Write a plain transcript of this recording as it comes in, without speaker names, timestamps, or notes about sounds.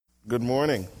Good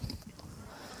morning.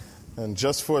 And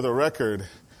just for the record,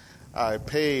 I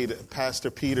paid Pastor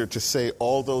Peter to say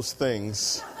all those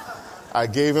things. I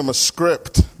gave him a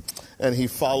script, and he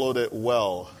followed it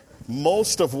well.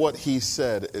 Most of what he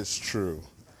said is true.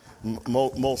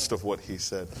 Most of what he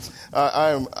said.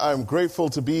 I'm grateful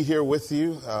to be here with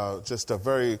you. Just a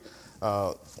very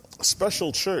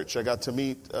special church. I got to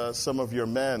meet some of your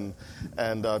men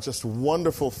and just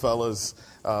wonderful fellas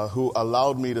who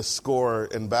allowed me to score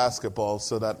in basketball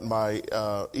so that my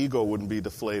ego wouldn't be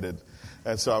deflated.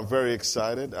 And so I'm very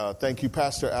excited. Thank you,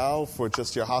 Pastor Al, for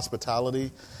just your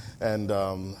hospitality and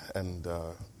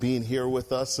being here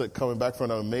with us, coming back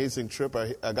from an amazing trip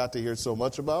I got to hear so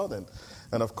much about.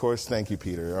 And of course, thank you,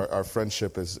 Peter. Our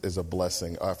friendship is a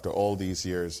blessing. After all these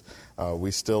years,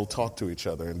 we still talk to each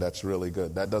other, and that's really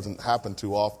good. That doesn't happen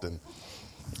too often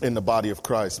in the body of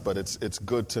Christ, but it's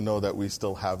good to know that we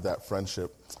still have that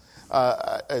friendship.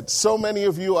 So many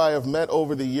of you I have met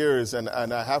over the years, and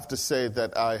I have to say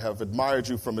that I have admired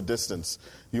you from a distance.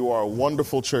 You are a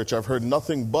wonderful church. I've heard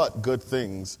nothing but good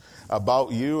things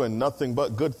about you and nothing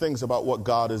but good things about what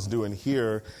God is doing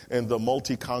here in the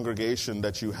multi-congregation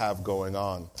that you have going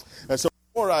on. And so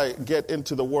before I get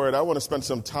into the word, I want to spend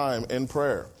some time in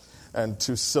prayer and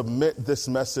to submit this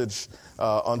message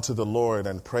unto the Lord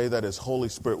and pray that His Holy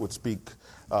Spirit would speak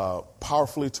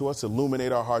powerfully to us,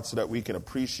 illuminate our hearts so that we can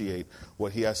appreciate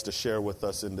what He has to share with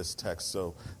us in this text.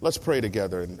 So let's pray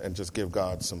together and just give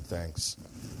God some thanks.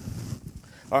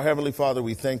 Our Heavenly Father,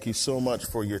 we thank You so much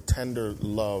for Your tender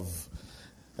love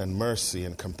and mercy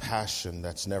and compassion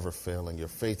that's never failing, Your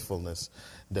faithfulness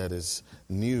that is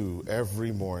new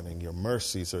every morning. Your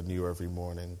mercies are new every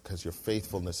morning because Your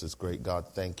faithfulness is great. God,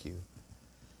 thank You.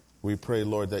 We pray,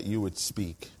 Lord, that You would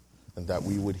speak and that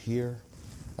we would hear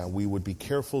and we would be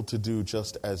careful to do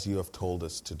just as You have told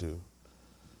us to do.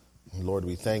 Lord,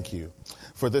 we thank You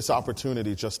for this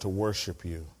opportunity just to worship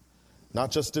You. Not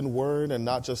just in word and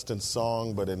not just in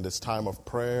song, but in this time of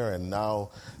prayer. And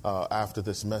now, after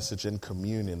this message in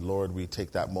communion, Lord, we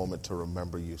take that moment to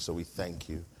remember You. So we thank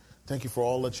You. Thank You for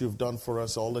all that You've done for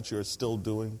us, all that You're still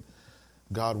doing.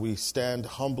 God, we stand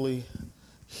humbly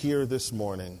here this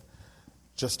morning,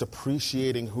 just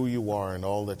appreciating who You are and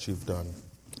all that You've done.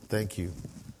 Thank You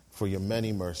for Your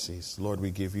many mercies. Lord,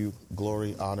 we give You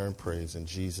glory, honor, and praise in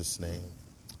Jesus' name.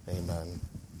 Amen.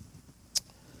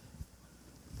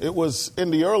 It was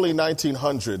in the early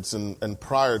 1900s and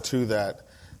prior to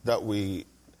that we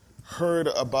heard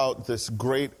about this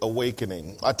great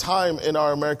awakening, a time in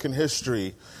our American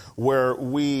history where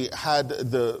we had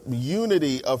the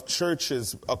unity of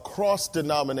churches across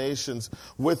denominations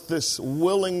with this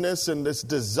willingness and this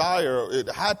desire,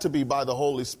 it had to be by the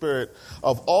Holy Spirit,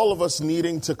 of all of us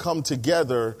needing to come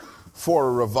together for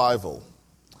a revival.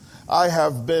 I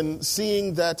have been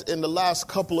seeing that in the last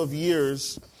couple of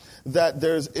years that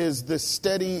there is this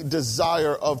steady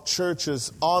desire of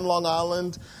churches on Long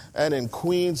Island and in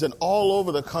Queens and all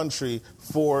over the country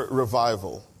for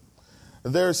revival.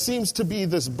 There seems to be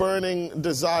this burning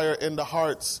desire in the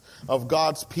hearts of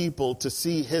God's people to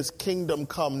see His kingdom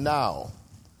come now.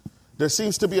 There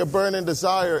seems to be a burning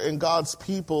desire in God's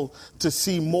people to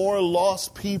see more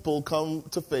lost people come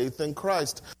to faith in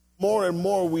Christ. More and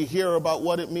more we hear about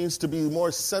what it means to be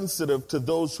more sensitive to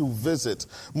those who visit,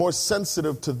 more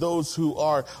sensitive to those who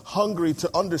are hungry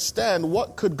to understand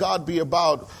what could God be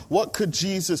about, what could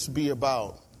Jesus be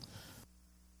about.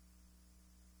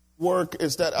 Work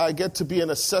is that I get to be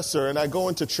an assessor and I go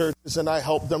into churches and I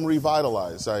help them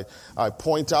revitalize. I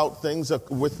point out things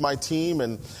with my team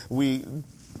and we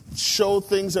show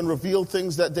things and reveal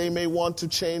things that they may want to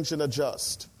change and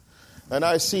adjust. And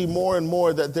I see more and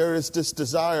more that there is this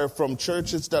desire from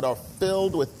churches that are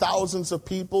filled with thousands of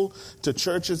people to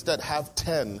churches that have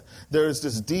 10. There is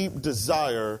this deep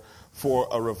desire for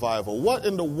a revival. What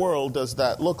in the world does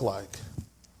that look like?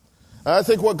 And I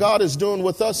think what God is doing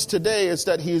with us today is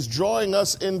that He is drawing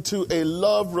us into a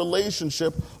love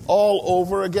relationship all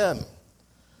over again.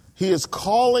 He is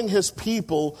calling His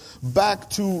people back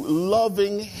to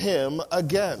loving Him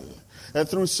again. And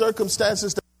through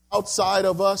circumstances outside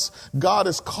of us, God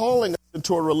is calling us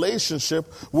into a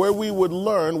relationship where we would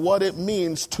learn what it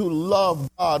means to love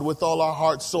God with all our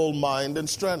heart, soul, mind, and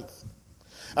strength.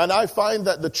 And I find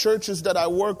that the churches that I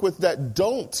work with that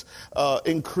don't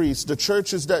increase, the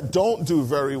churches that don't do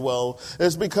very well,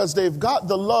 is because they've got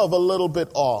the love a little bit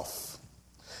off.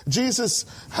 Jesus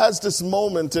has this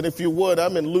moment, and if you would,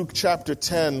 I'm in Luke chapter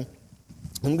 10.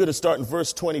 I'm going to start in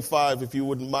verse 25, if you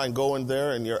wouldn't mind going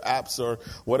there in your apps or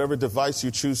whatever device you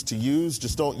choose to use.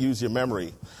 Just don't use your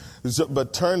memory,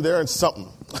 but turn there and something.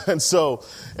 And so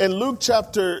in Luke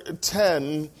chapter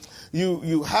 10,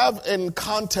 you have in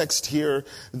context here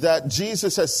that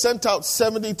Jesus has sent out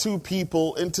 72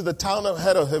 people into the town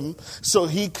ahead of him so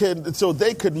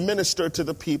they could minister to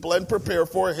the people and prepare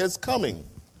for his coming.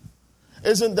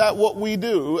 Isn't that what we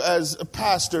do as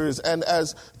pastors and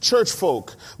as church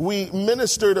folk? We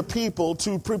minister to people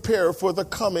to prepare for the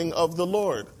coming of the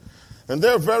Lord. And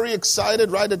they're very excited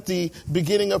right at the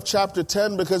beginning of chapter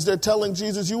 10 because they're telling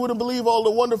Jesus, you wouldn't believe all the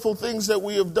wonderful things that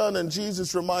we have done. And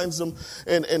Jesus reminds them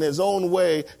in his own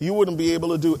way, you wouldn't be able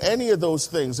to do any of those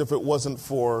things if it wasn't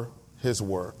for his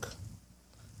work.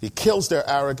 He kills their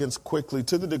arrogance quickly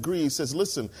to the degree he says,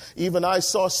 listen, even I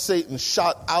saw Satan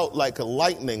shot out like a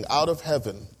lightning out of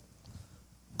heaven,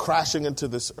 crashing into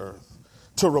this earth,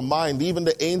 to remind even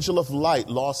the angel of light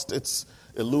lost its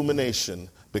illumination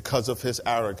because of his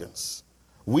arrogance.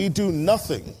 We do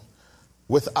nothing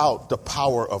without the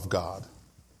power of God.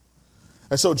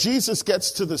 And so Jesus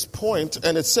gets to this point,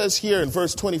 and it says here in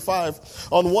verse 25,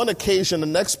 on one occasion,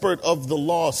 an expert of the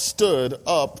law stood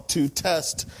up to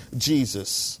test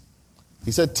Jesus.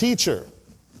 He said, "Teacher,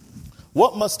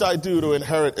 what must I do to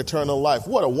inherit eternal life?"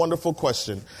 What a wonderful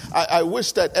question. I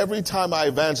wish that every time I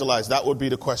evangelize, that would be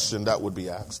the question that would be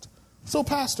asked. So,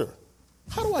 Pastor,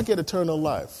 how do I get eternal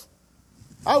life?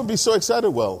 I would be so excited.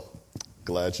 Well,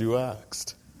 glad you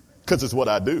asked, because it's what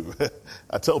I do.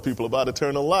 I tell people about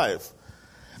eternal life.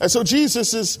 And so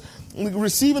Jesus is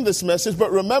receiving this message,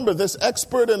 but remember, this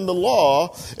expert in the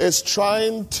law is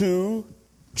trying to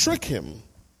trick him.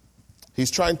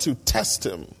 He's trying to test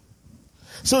him.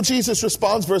 So Jesus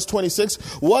responds, verse 26,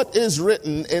 "What is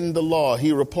written in the law?"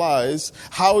 He replies,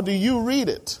 "How do you read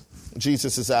it?"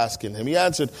 Jesus is asking him. He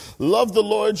answered, "Love the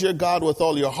Lord your God with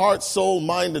all your heart, soul,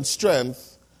 mind, and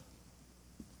strength,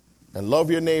 and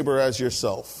love your neighbor as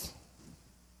yourself."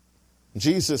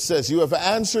 Jesus says, "You have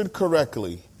answered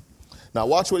correctly." Now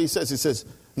watch what he says. He says,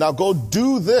 "Now go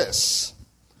do this,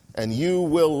 and you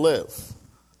will live."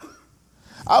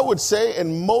 I would say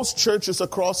in most churches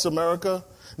across America,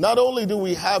 not only do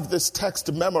we have this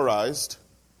text memorized,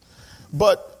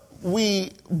 but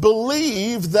we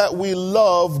believe that we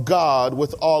love God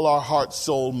with all our heart,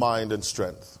 soul, mind, and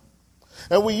strength.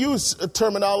 And we use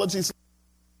terminologies.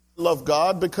 Love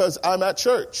God because I'm at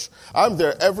church. I'm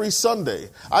there every Sunday.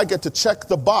 I get to check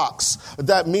the box.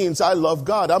 That means I love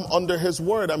God. I'm under his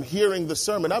word. I'm hearing the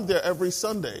sermon. I'm there every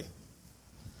Sunday.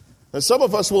 And some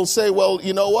of us will say, well,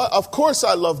 you know what? Of course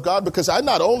I love God because I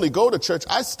not only go to church,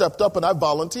 I stepped up and I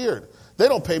volunteered. They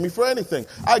don't pay me for anything.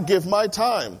 I give my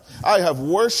time. I have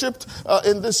worshiped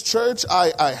in this church.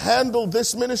 I handle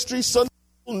this ministry, Sunday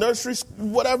nurseries,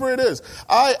 whatever it is.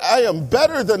 I am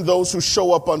better than those who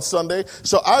show up on Sunday,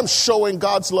 so I'm showing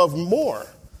God's love more.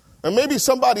 And maybe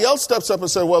somebody else steps up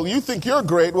and says, well, you think you're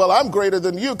great. Well, I'm greater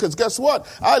than you because guess what?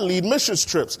 I lead missions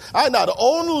trips. I not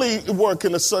only work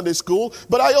in a Sunday school,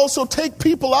 but I also take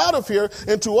people out of here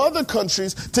into other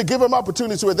countries to give them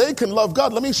opportunities where they can love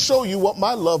God. Let me show you what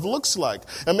my love looks like.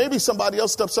 And maybe somebody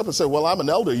else steps up and says, well, I'm an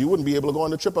elder. You wouldn't be able to go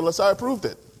on the trip unless I approved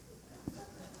it.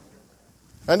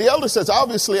 And the elder says,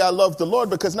 obviously, I love the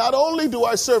Lord because not only do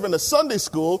I serve in a Sunday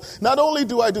school, not only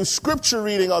do I do scripture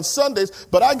reading on Sundays,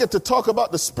 but I get to talk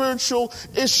about the spiritual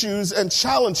issues and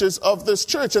challenges of this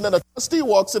church. And then a trustee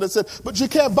walks in and said, but you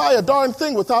can't buy a darn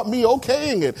thing without me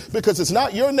okaying it because it's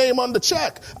not your name on the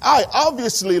check. I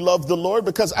obviously love the Lord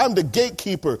because I'm the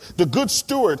gatekeeper, the good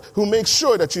steward who makes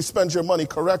sure that you spend your money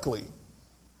correctly.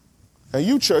 And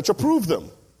you, church, approve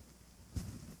them.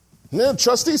 And then the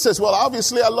trustee says, well,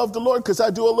 obviously I love the Lord because I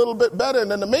do a little bit better. And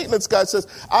then the maintenance guy says,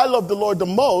 I love the Lord the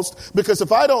most because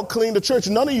if I don't clean the church,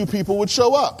 none of you people would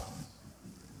show up.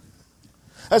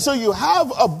 And so you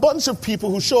have a bunch of people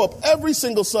who show up every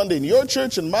single Sunday in your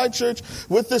church and my church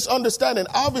with this understanding.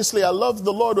 Obviously, I love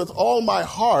the Lord with all my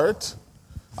heart.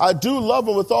 I do love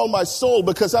him with all my soul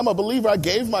because I'm a believer. I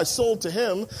gave my soul to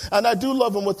him. And I do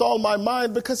love him with all my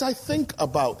mind because I think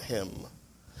about him.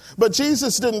 But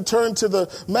Jesus didn't turn to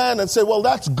the man and say, well,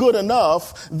 that's good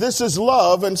enough. This is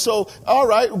love. And so, all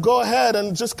right, go ahead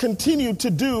and just continue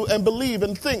to do and believe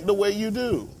and think the way you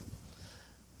do.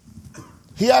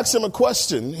 He asks him a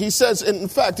question. He says, in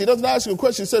fact, he doesn't ask him a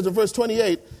question. He says in verse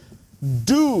 28,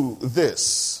 do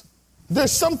this.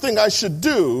 There's something I should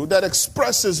do that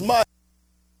expresses my love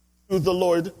to the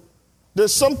Lord.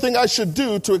 There's something I should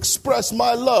do to express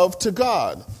my love to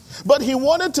God. But he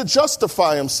wanted to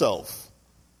justify himself.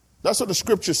 That's what the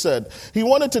scripture said. He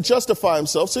wanted to justify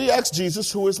himself, so he asked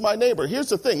Jesus, who is my neighbor? Here's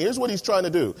the thing. Here's what he's trying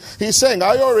to do. He's saying,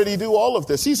 I already do all of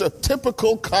this. He's a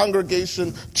typical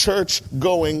congregation,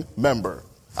 church-going member.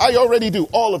 I already do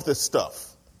all of this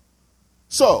stuff.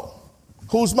 So,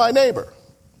 who's my neighbor?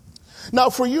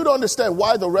 Now, for you to understand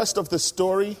why the rest of the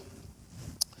story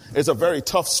is a very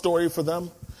tough story for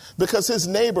them because his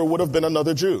neighbor would have been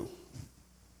another Jew.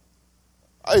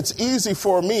 It's easy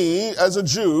for me as a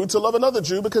Jew to love another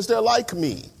Jew because they're like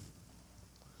me.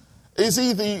 It's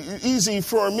easy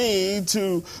for me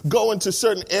to go into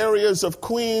certain areas of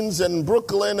Queens and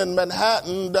Brooklyn and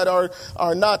Manhattan that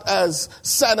are not as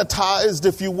sanitized,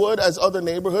 if you would, as other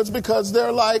neighborhoods because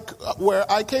they're like where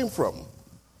I came from.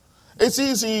 It's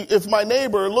easy if my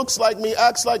neighbor looks like me,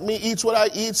 acts like me, eats what I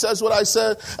eat, says what I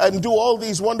said, and do all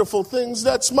these wonderful things.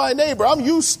 That's my neighbor. I'm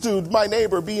used to my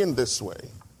neighbor being this way.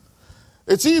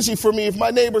 It's easy for me if my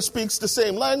neighbor speaks the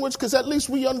same language because at least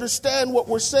we understand what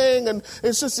we're saying, and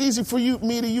it's just easy for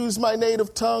me to use my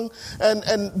native tongue,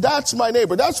 and that's my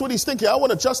neighbor. That's what he's thinking. I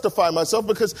want to justify myself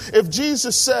because if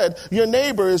Jesus said your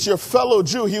neighbor is your fellow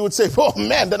Jew, he would say, oh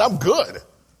man, then I'm good.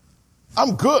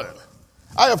 I'm good.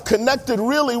 I have connected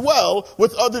really well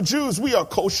with other Jews. We are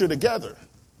kosher together.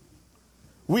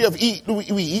 We eat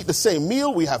the same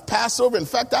meal. We have Passover. In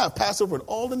fact, I have Passover with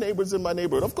all the neighbors in my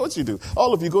neighborhood. Of course you do.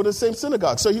 All of you go to the same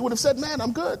synagogue. So he would have said, man,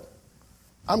 I'm good.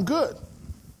 I'm good.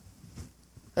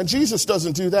 And Jesus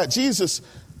doesn't do that. Jesus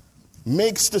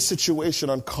makes the situation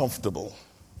uncomfortable.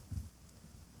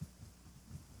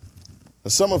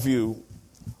 And some of you,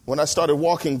 when I started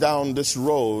walking down this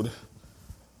road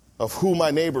of who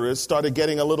my neighbor is, started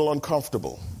getting a little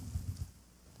uncomfortable.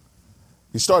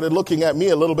 You started looking at me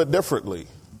a little bit differently.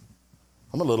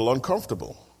 I'm a little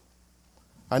uncomfortable.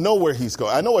 I know where he's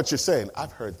going. I know what you're saying.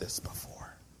 I've heard this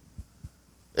before.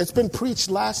 It's been preached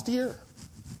last year.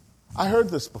 I heard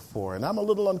this before, and I'm a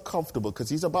little uncomfortable because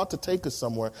he's about to take us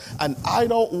somewhere, and I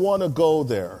don't want to go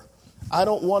there. I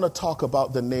don't want to talk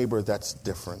about the neighbor that's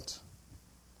different.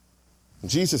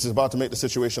 Jesus is about to make the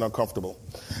situation uncomfortable.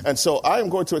 And so I am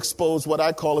going to expose what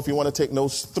I call, if you want to take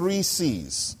notes, 3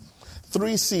 C's.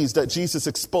 3 C's that Jesus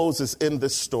exposes in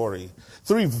this story.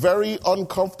 3 very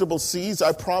uncomfortable C's.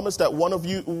 I promise that one of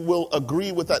you will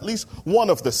agree with at least one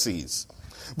of the C's.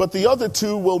 But the other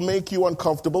 2 will make you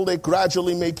uncomfortable. They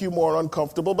gradually make you more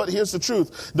uncomfortable. But here's the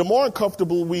truth. The more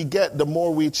uncomfortable we get, the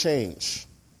more we change.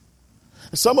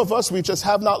 Some of us, we just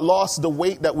have not lost the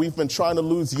weight that we've been trying to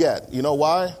lose yet. You know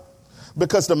why?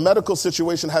 Because the medical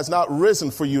situation has not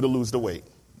risen for you to lose the weight.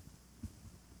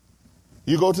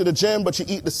 You go to the gym, but you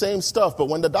eat the same stuff. But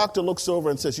when the doctor looks over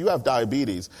and says, you have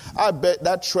diabetes, I bet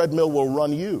that treadmill will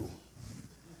run you.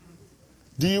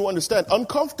 Do you understand?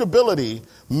 Uncomfortability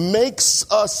makes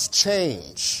us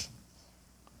change.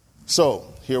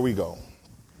 So, here we go.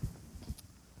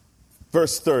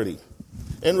 Verse 30.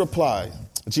 In reply,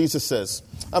 Jesus says,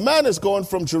 a man is going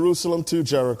from Jerusalem to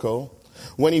Jericho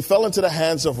when he fell into the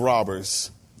hands of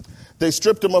robbers. They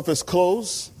stripped him of his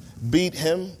clothes, beat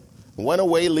him, went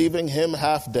away, leaving him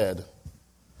half dead.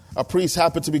 A priest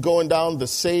happened to be going down the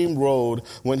same road.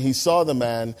 When he saw the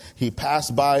man, he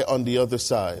passed by on the other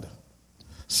side.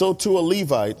 So too a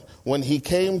Levite, when he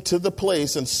came to the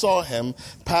place and saw him,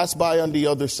 passed by on the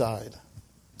other side.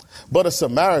 But a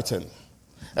Samaritan,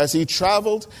 as he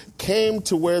traveled, came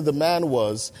to where the man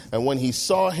was, and when he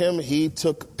saw him, he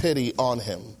took pity on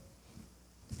him.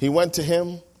 He went to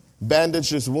him,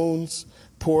 bandaged his wounds,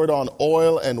 poured on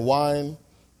oil and wine.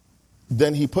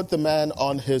 Then he put the man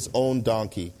on his own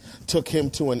donkey, took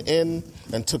him to an inn,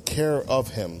 and took care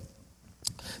of him.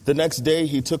 The next day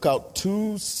he took out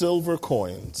 2 silver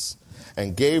coins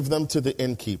and gave them to the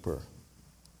innkeeper.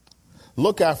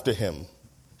 Look after him,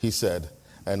 he said,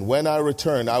 and when I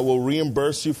return, I will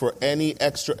reimburse you for any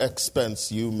extra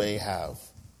expense you may have.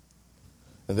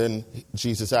 And then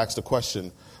Jesus asked a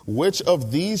question, which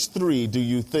of these 3 do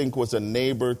you think was a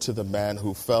neighbor to the man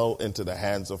who fell into the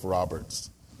hands of robbers?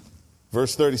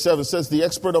 Verse 37 says, the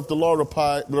expert of the law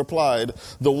replied,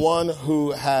 the one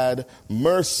who had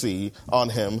mercy on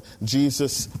him.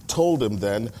 Jesus told him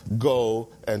then, go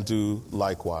and do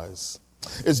likewise.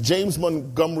 It's James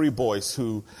Montgomery Boyce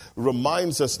who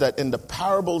reminds us that in the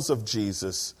parables of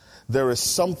Jesus, there is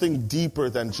something deeper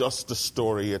than just the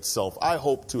story itself. I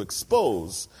hope to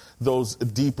expose those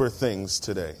deeper things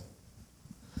today.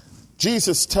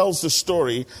 Jesus tells the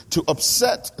story to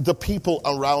upset the people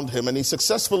around him, and he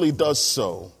successfully does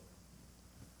so.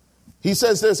 He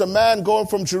says there's a man going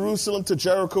from Jerusalem to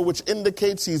Jericho, which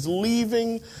indicates he's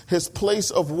leaving his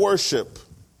place of worship,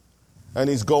 and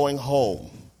he's going home.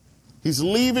 He's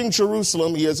leaving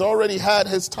Jerusalem. He has already had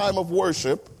his time of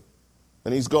worship,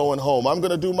 and he's going home. I'm going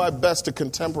to do my best to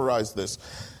contemporize this.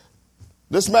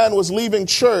 This man was leaving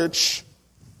church,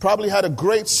 probably had a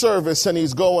great service, and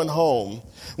he's going home.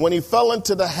 When he fell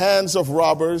into the hands of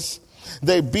robbers,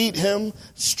 they beat him,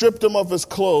 stripped him of his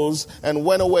clothes, and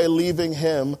went away, leaving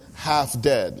him half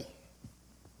dead.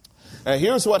 And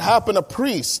here's what happened. A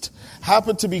priest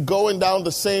happened to be going down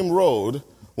the same road.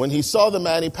 When he saw the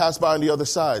man, he passed by on the other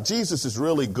side. Jesus is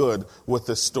really good with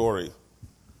this story.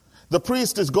 The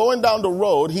priest is going down the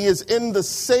road. He is in the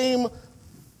same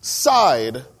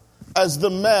side as the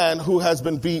man who has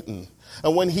been beaten.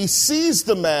 And when he sees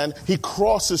the man, he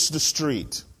crosses the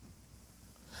street.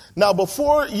 Now,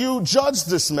 before you judge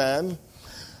this man,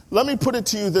 let me put it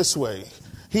to you this way.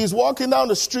 He's walking down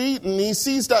the street and he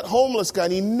sees that homeless guy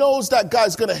and he knows that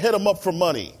guy's going to hit him up for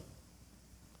money.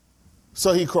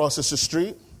 So he crosses the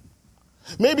street.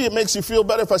 Maybe it makes you feel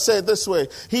better if I say it this way.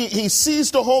 He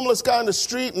sees the homeless guy in the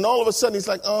street and all of a sudden he's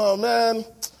like, oh man,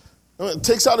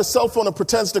 takes out his cell phone and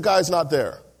pretends the guy's not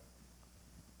there.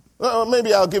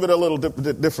 Maybe I'll give it a little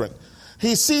different.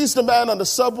 He sees the man on the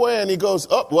subway and he goes,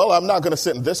 oh, well, I'm not going to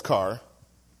sit in this car.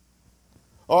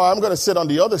 Or I'm going to sit on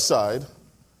the other side.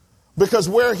 Because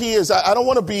where he is, I don't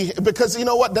want to be, because you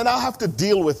know what, then I'll have to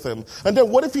deal with him. And then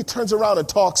what if he turns around and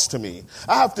talks to me?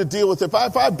 I have to deal with it.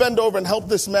 If I bend over and help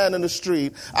this man in the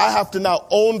street, I have to now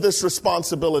own this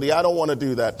responsibility. I don't want to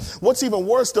do that. What's even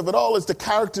worse of it all is the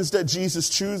characters that Jesus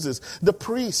chooses. The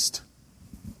priest.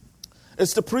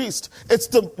 It's the priest. It's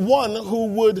the one who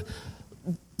would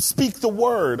speak the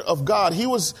word of God. He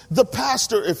was the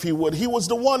pastor, if he would. He was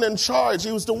the one in charge.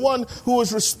 He was the one who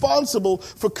was responsible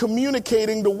for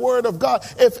communicating the word of God.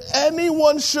 If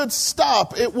anyone should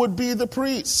stop, it would be the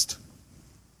priest.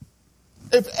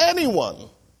 If anyone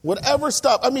would ever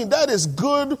stop, I mean, that is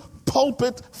good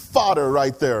pulpit fodder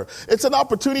right there. It's an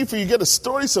opportunity for you to get a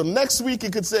story, so next week you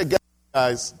could say,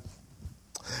 guys,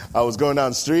 I was going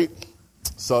down the street,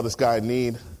 saw this guy in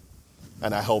need,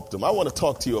 and I helped him. I want to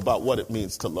talk to you about what it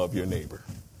means to love your neighbor.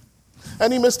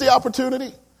 And he missed the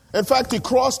opportunity. In fact, he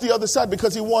crossed the other side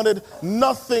because he wanted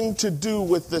nothing to do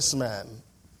with this man.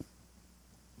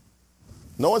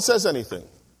 No one says anything.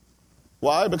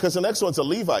 Why? Because the next one's a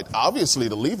Levite. Obviously,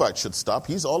 the Levite should stop.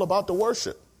 He's all about the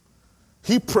worship.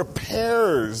 He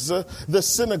prepares the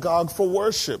synagogue for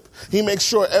worship. He makes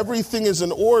sure everything is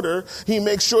in order. He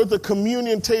makes sure the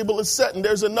communion table is set and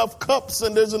there's enough cups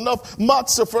and there's enough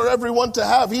matzah for everyone to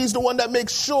have. He's the one that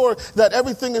makes sure that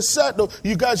everything is set.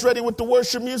 You guys ready with the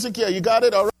worship music? Yeah, you got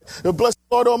it? All right. Bless the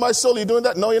Lord, oh my soul. You doing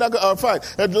that? No, you're not going. Fine.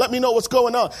 And let me know what's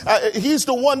going on. He's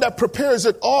the one that prepares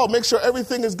it all. Make sure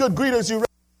everything is good. Greeters, you ready?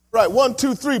 Right. 1,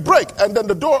 2, 3, break. And then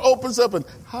the door opens up and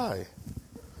hi.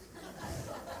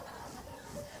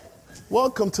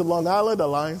 Welcome to Long Island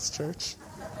Alliance Church.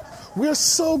 We're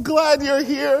so glad you're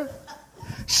here.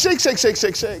 Shake, shake, shake,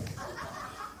 shake, shake.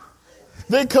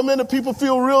 They come in and people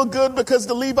feel real good because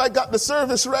the Levite got the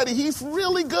service ready. He's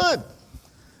really good.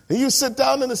 And you sit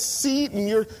down in a seat and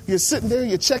you're sitting there,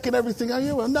 you're checking everything out.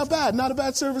 Well, not bad, not a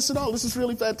bad service at all. This is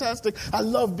really fantastic. I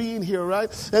love being here, right?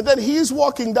 And then he's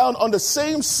walking down on the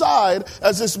same side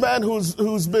as this man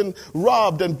who's been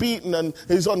robbed and beaten and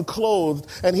he's unclothed.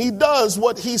 And he does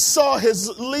what he saw his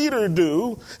leader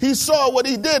do. He saw what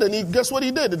he did, and guess what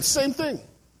he did? It's the same thing.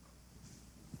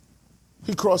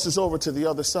 He crosses over to the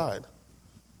other side.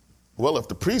 Well, if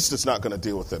the priest is not going to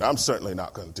deal with it, I'm certainly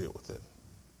not going to deal with it.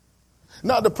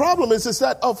 Now, the problem is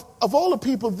that of all the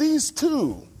people, these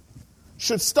two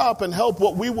should stop and help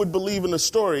what we would believe in the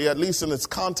story, at least in its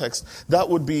context, that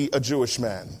would be a Jewish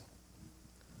man.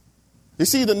 You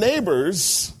see, the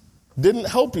neighbors didn't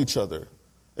help each other.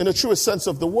 In the truest sense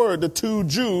of the word, the two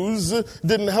Jews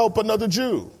didn't help another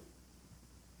Jew.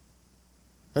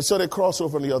 And so they cross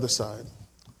over on the other side.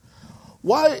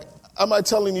 Why am I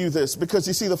telling you this? Because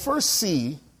you see, the first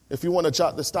C, if you want to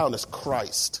jot this down, is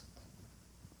Christ.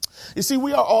 You see,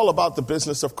 we are all about the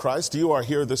business of Christ. You are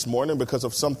here this morning because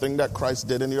of something that Christ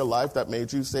did in your life that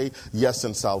made you say yes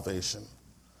in salvation.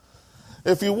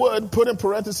 If you would, put in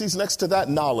parentheses next to that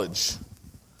knowledge.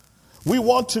 We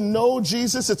want to know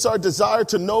Jesus. It's our desire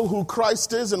to know who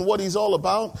Christ is and what he's all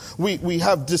about. We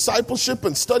have discipleship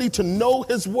and study to know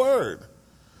his word.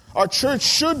 Our church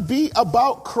should be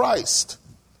about Christ.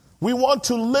 We want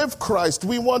to live Christ.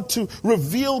 We want to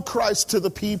reveal Christ to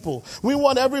the people. We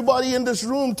want everybody in this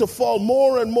room to fall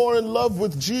more and more in love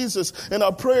with Jesus. In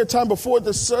our prayer time before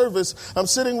the service, I'm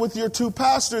sitting with your two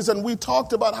pastors and we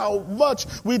talked about how much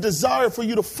we desire for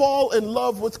you to fall in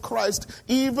love with Christ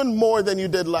even more than you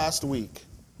did last week.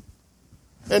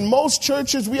 In most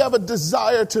churches, we have a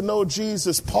desire to know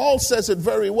Jesus. Paul says it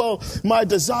very well. My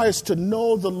desire is to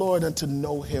know the Lord and to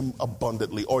know him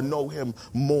abundantly or know him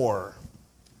more.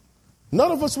 None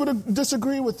of us would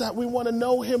disagree with that. We want to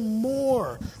know him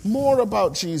more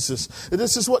about Jesus.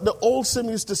 This is what the old hymn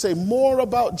used to say, more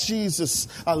about Jesus.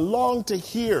 I long to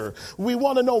hear. We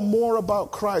want to know more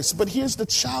about Christ. But here's the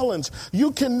challenge.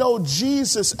 You can know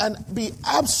Jesus and be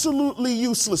absolutely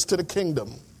useless to the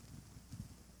kingdom.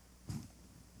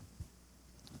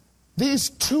 These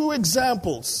two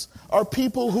examples are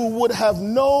people who would have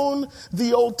known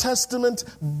the Old Testament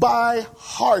by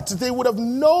heart. They would have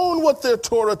known what their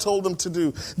Torah told them to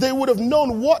do. They would have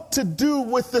known what to do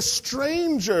with the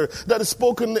stranger that is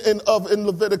spoken of in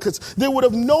Leviticus. They would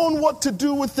have known what to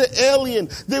do with the alien.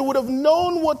 They would have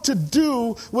known what to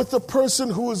do with the person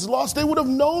who is lost. They would have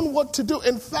known what to do.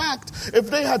 In fact, if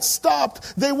they had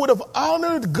stopped, they would have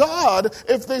honored God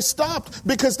if they stopped,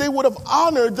 because they would have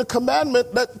honored the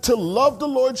commandment that to love the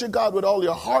Lord your God with all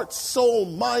your heart, soul,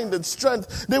 mind, and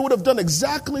strength. They would have done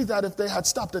exactly that if they had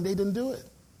stopped, and they didn't do it.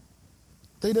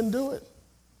 They didn't do it.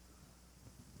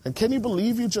 And can you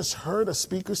believe you just heard a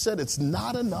speaker said it's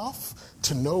not enough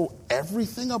to know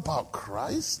everything about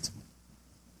Christ?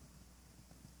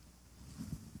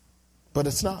 But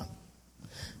it's not.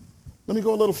 Let me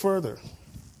go a little further.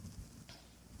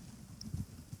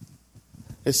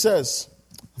 It says,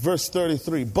 verse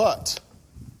 33, but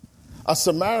a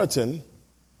Samaritan,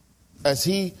 as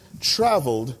he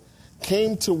traveled,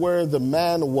 came to where the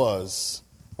man was.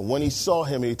 And when he saw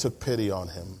him, he took pity on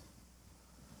him.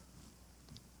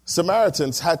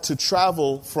 Samaritans had to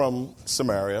travel from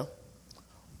Samaria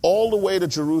all the way to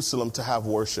Jerusalem to have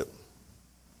worship.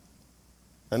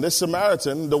 And this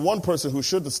Samaritan, the one person who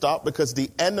should have stopped, because the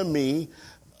enemy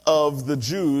of the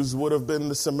Jews would have been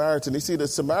the Samaritan. You see, the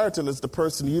Samaritan is the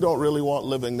person you don't really want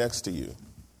living next to you.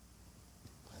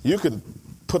 You can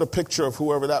put a picture of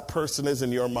whoever that person is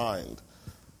in your mind.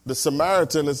 The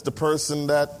Samaritan is the person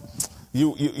that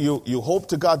you hope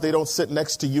to God they don't sit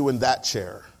next to you in that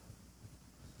chair.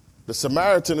 The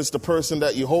Samaritan is the person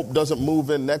that you hope doesn't move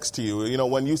in next to you. You know,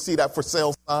 when you see that for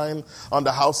sale sign on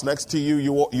the house next to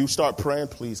you, you start praying,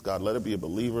 please, God, let it be a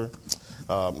believer.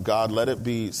 God, let it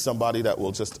be somebody that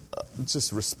will just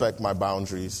respect my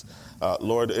boundaries.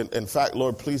 Lord, in fact,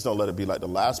 Lord, please don't let it be like the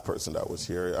last person that was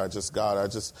here.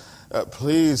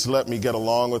 Please let me get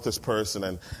along with this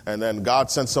person. And then God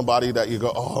sends somebody that you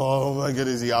go, oh my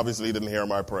goodness, he obviously didn't hear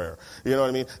my prayer. You know what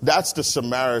I mean? That's the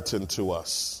Samaritan to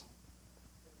us.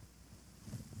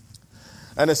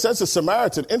 And it says the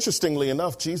Samaritan, interestingly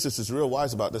enough, Jesus is real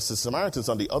wise about this. The Samaritan's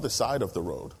on the other side of the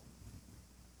road.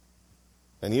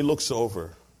 And he looks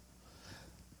over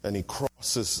and he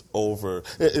crosses over.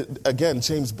 Again,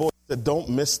 James Boyd said, don't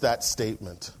miss that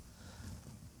statement.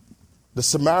 The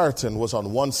Samaritan was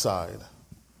on one side,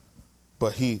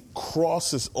 but he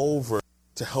crosses over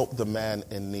to help the man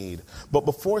in need. But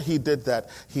before he did that,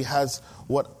 he has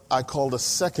what I call the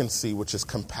second C, which is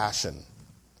compassion.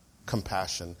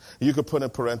 Compassion. You could put in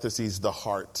parentheses the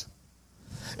heart.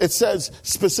 It says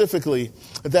specifically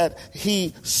that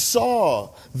he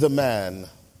saw the man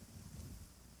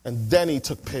and then he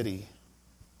took pity.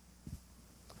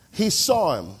 He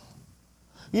saw him.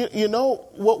 You know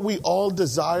what we all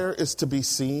desire is to be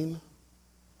seen.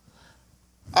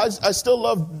 I still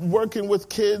love working with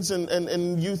kids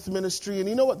and youth ministry, and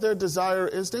you know what their desire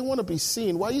is? They want to be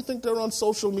seen. Why do you think they're on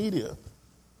social media?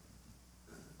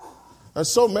 And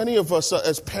so many of us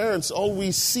as parents, all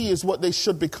we see is what they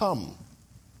should become.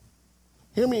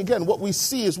 Hear me again. What we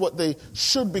see is what they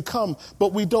should become,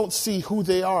 but we don't see who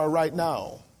they are right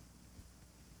now.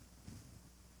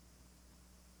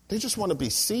 They just want to be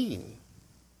seen.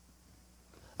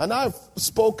 And I've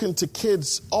spoken to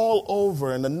kids all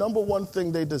over, and the number one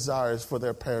thing they desire is for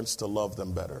their parents to love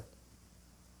them better.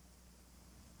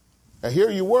 And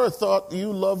here you were, thought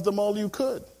you loved them all you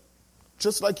could.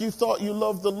 Just like you thought you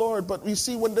loved the Lord. But you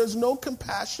see, when there's no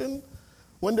compassion,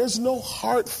 when there's no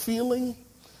heart feeling,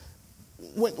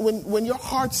 when your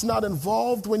heart's not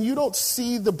involved, when you don't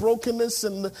see the brokenness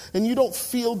and you don't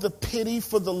feel the pity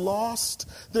for the lost,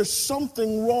 there's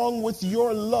something wrong with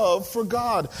your love for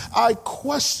God. I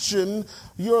question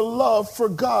your love for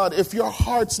God if your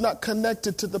heart's not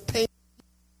connected to the pain.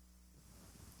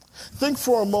 Think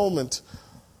for a moment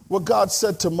what God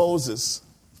said to Moses.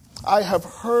 I have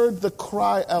heard the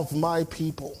cry of my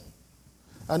people,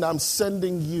 and I'm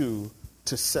sending you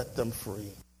to set them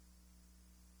free.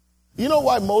 You know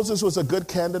why Moses was a good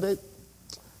candidate?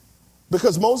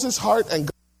 Because Moses' heart and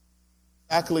God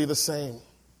were exactly the same.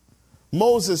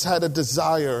 Moses had a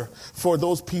desire for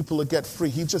those people to get free.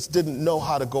 He just didn't know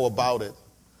how to go about it.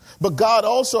 But God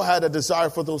also had a desire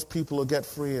for those people to get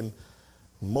free, and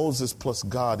Moses plus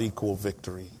God equal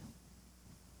victory.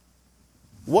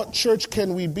 What church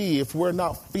can we be if we're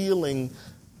not feeling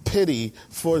pity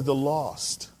for the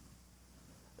lost?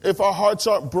 If our hearts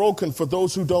aren't broken for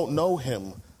those who don't know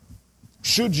him?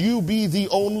 Should you be the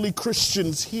only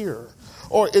Christians here?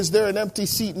 Or is there an empty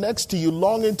seat next to you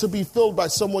longing to be filled by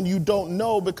someone you don't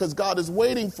know, because God is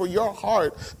waiting for your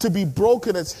heart to be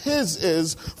broken as his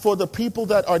is for the people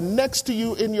that are next to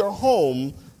you in your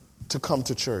home to come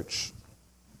to church.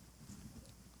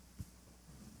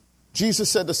 Jesus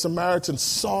said the Samaritan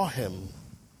saw him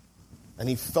and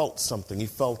he felt something. He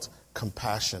felt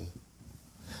compassion.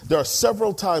 There are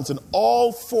several times in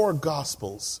all 4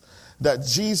 Gospels that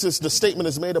the statement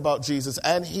is made about Jesus,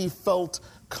 and he felt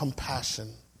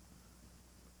compassion.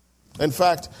 In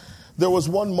fact, there was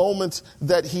one moment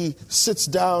that he sits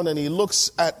down and he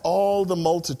looks at all the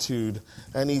multitude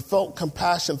and he felt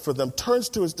compassion for them, turns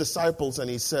to his disciples and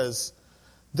he says,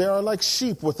 "They are like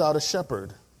sheep without a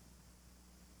shepherd."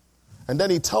 And then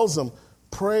he tells them,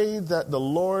 "Pray that the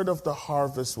Lord of the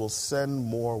harvest will send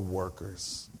more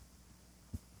workers."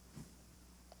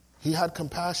 He had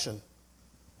compassion.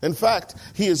 In fact,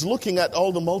 he is looking at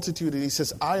all the multitude and he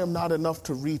says, "I am not enough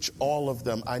to reach all of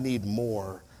them. I need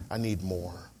more. I need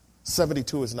more.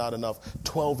 72 is not enough.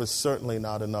 12 is certainly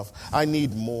not enough. I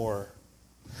need more."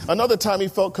 Another time he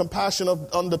felt compassion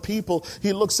on the people.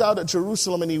 He looks out at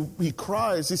Jerusalem and he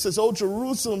cries. He says, "Oh,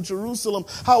 Jerusalem, Jerusalem,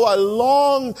 how I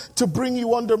long to bring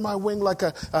you under my wing like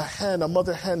a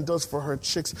mother hen does for her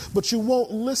chicks. But you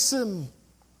won't listen."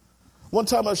 One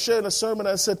time I was sharing a sermon,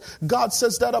 I said, God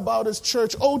says that about his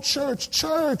church. "Oh,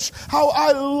 church, how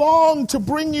I long to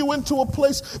bring you into a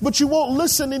place, but you won't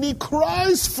listen." And he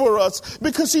cries for us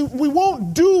because we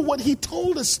won't do what he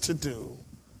told us to do.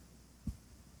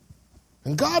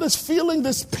 And God is feeling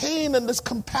this pain and this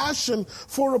compassion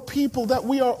for a people that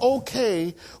we are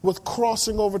okay with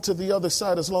crossing over to the other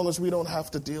side as long as we don't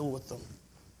have to deal with them.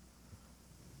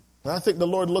 And I think the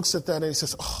Lord looks at that and he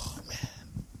says, "Oh, man.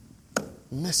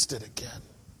 Missed it again.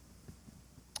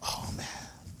 Oh, man."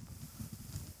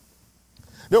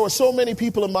 There were so many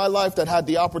people in my life that had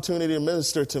the opportunity to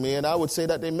minister to me, and I would say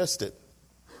that they missed it.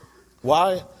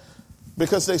 Why?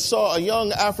 Because they saw a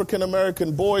young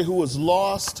African-American boy who was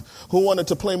lost, who wanted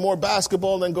to play more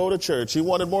basketball than go to church. He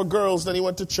wanted more girls than he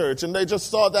went to church. And they just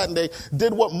saw that and they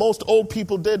did what most old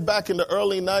people did back in the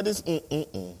early 90s.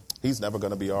 He's never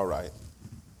going to be all right.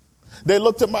 They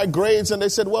looked at my grades and they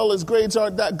said, "Well, his grades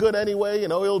aren't that good anyway.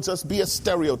 He'll just be a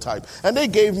stereotype." And they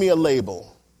gave me a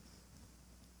label.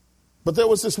 But there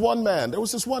was this one man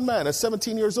at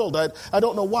 17 years old. I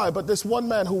don't know why, but this one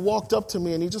man who walked up to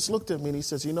me and he just looked at me and he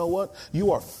says, "You know what?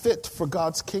 You are fit for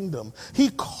God's kingdom." He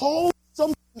called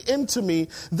something into me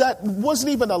that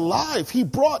wasn't even alive. He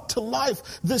brought to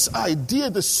life this idea,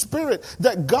 this spirit,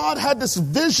 that God had this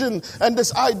vision and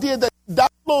this idea that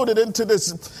downloaded into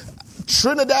this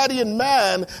Trinidadian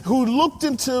man who looked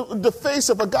into the face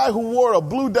of a guy who wore a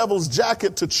Blue Devils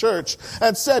jacket to church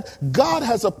and said, "God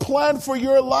has a plan for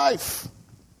your life."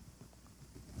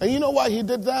 And you know why he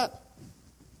did that?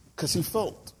 Because he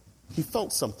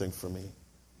felt something for me.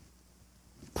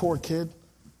 Poor kid,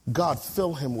 God,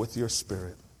 fill him with your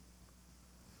spirit.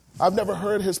 I've never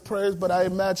heard his prayers, but I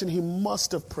imagine he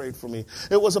must have prayed for me.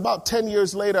 It was about 10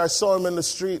 years later, I saw him in the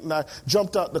street and I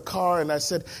jumped out the car and I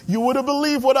said, "You wouldn't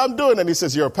believe what I'm doing." And he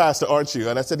says, "You're a pastor, aren't you?"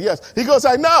 And I said, "Yes." He goes,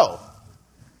 "I know."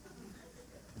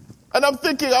 And I'm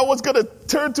thinking I was going to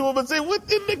turn to him and say, "What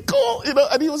in the call?"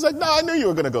 And he was like, "No, I knew you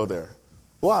were going to go there."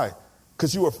 Why?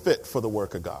 Because you were fit for the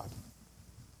work of God.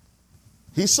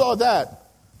 He saw that.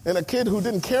 And a kid who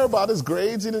didn't care about his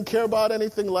grades, he didn't care about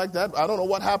anything like that. I don't know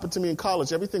what happened to me in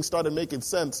college. Everything started making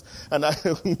sense, and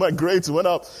my grades went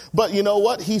up. But you know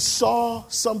what? He saw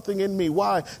something in me.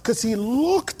 Why? Because he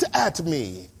looked at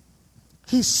me.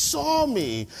 He saw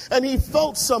me, and he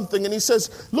felt something. And he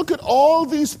says, "Look at all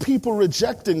these people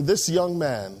rejecting this young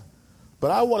man,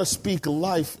 but I want to speak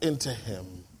life into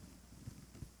him."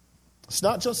 It's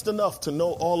not just enough to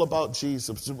know all about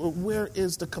Jesus. Where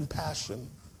is the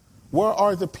compassion? Where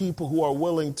are the people who are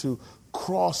willing to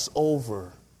cross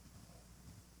over?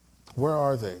 Where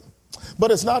are they?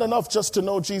 But it's not enough just to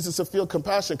know Jesus and feel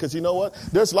compassion, because you know what?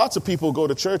 There's lots of people who go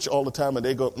to church all the time and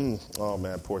they go, "Oh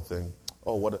man, poor thing.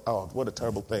 Oh, what a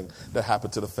terrible thing that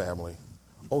happened to the family.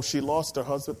 Oh, she lost her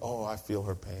husband. Oh, I feel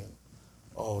her pain.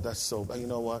 Oh, that's so bad." You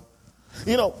know what?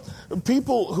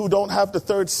 People who don't have the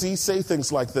third C say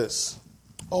things like this.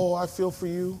 "Oh, I feel for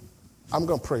you. I'm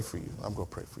going to pray for you. I'm going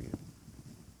to pray for you.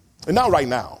 And not right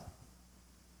now.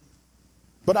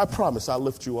 But I promise I'll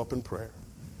lift you up in prayer."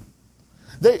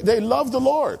 They love the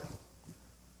Lord.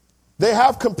 They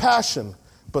have compassion.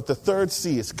 But the third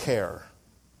C is care.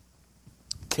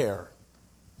 Care.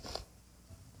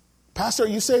 "Pastor, are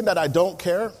you saying that I don't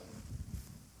care?"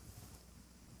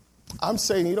 I'm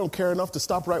saying you don't care enough to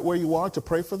stop right where you are to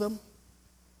pray for them.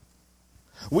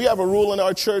 We have a rule in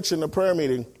our church in the prayer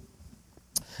meeting.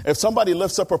 If somebody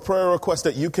lifts up a prayer request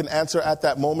that you can answer at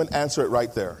that moment, answer it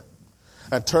right there.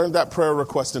 And turn that prayer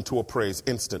request into a praise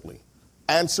instantly.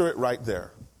 Answer it right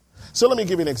there. So let me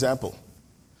give you an example.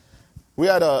 We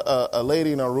had a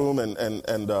lady in our room,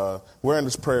 and we're in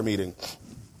this prayer meeting.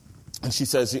 And she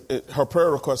says, her prayer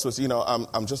request was,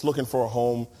 I'm just looking for a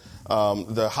home.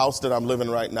 The house that I'm living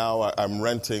right now, I'm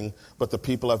renting, but the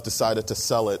people have decided to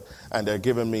sell it, and they're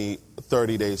giving me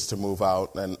 30 days to move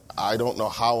out. And I don't know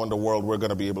how in the world we're going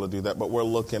to be able to do that, but we're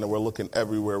looking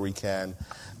everywhere we can.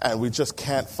 And we just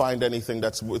can't find anything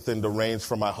that's within the range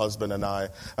for my husband and I.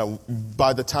 And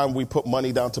by the time we put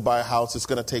money down to buy a house, it's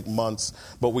going to take months,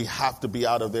 but we have to be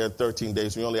out of there in 13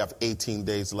 days. We only have 18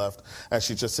 days left. And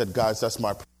she just said, guys, that's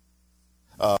my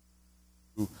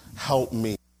help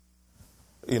me.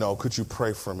 Could you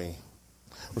pray for me?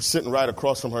 We're sitting right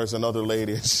across from her is another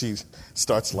lady, and she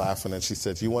starts laughing, and she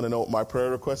said, you want to know what my prayer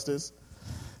request is?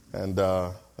 And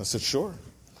I said, sure.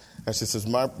 And she says,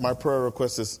 my prayer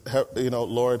request is,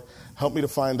 Lord, help me to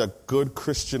find a good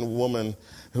Christian woman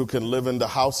who can live in the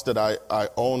house that I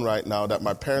own right now that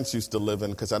my parents used to live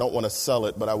in, because I don't want to sell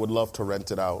it, but I would love to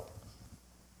rent it out.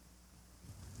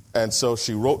 And so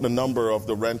she wrote the number of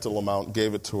the rental amount,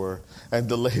 gave it to her, and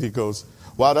the lady goes,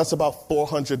 wow, that's about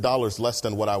 $400 less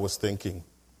than what I was thinking.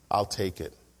 I'll take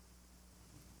it.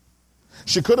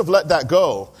 She could have let that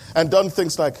go and done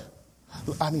things like,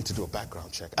 I need to do a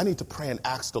background check. I need to pray and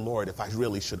ask the Lord if I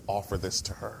really should offer this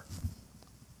to her.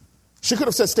 She could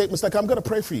have said statements like, I'm going to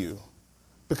pray for you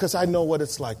because I know what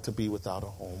it's like to be without a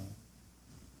home.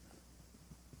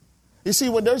 You see,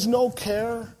 when there's no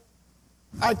care,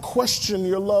 I question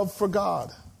your love for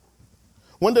God.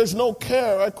 When there's no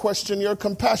care, I question your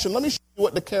compassion. Let me show you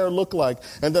what the care looked like,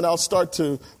 and then I'll start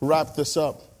to wrap this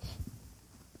up.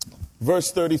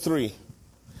 Verse 33.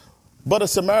 But a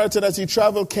Samaritan, as he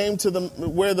traveled, came to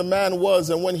where the man was,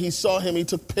 and when he saw him, he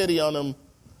took pity on him.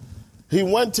 He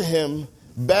went to him,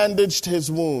 bandaged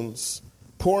his wounds,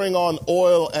 pouring on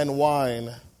oil and wine.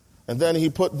 And then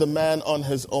he put the man on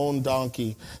his own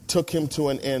donkey, took him to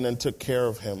an inn, and took care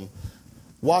of him.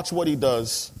 Watch what he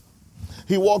does.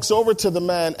 He walks over to the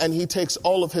man, and he takes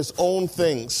all of his own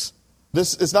things.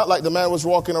 It's not like the man was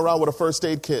walking around with a first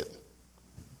aid kit.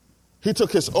 He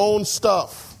took his own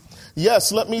stuff.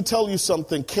 Yes, let me tell you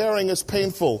something. Caring is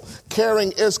painful.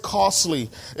 Caring is costly.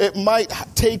 It might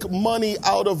take money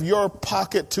out of your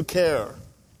pocket to care.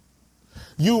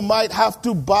 You might have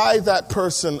to buy that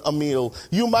person a meal.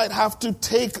 You might have to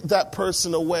take that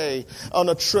person away on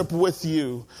a trip with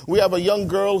you. We have a young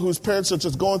girl whose parents are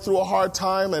just going through a hard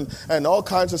time and all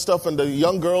kinds of stuff. And the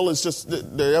young girl is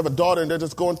they have a daughter and they're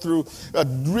just going through a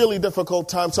really difficult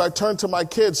time. So I turn to my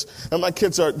kids, and my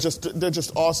kids they're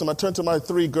just awesome. I turn to my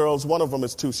 3 girls. One of them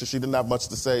is 2, so she didn't have much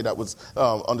to say. That was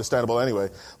understandable anyway.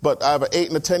 But I have an 8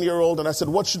 and a 10-year-old, and I said,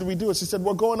 what should we do? And she said,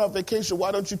 we're going on vacation.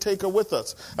 Why don't you take her with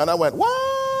us? And I went, what?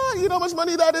 You know how much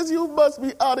money that is? You must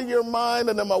be out of your mind.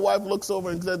 And then my wife looks over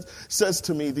and says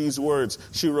to me these words.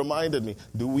 She reminded me,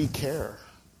 do we care?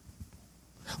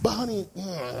 But honey,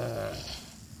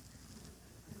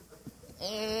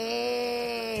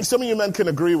 some of you men can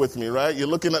agree with me, right? You're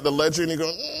looking at the ledger and you're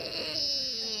going,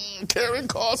 caring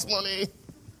costs money.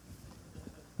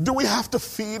 Do we have to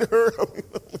feed her? I mean,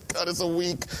 oh my God, it's a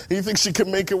week. You think she can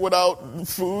make it without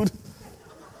food?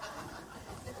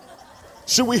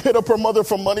 Should we hit up her mother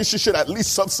for money? She should at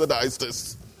least subsidize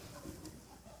this.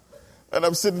 And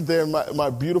I'm sitting there, and my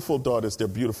beautiful daughters, they're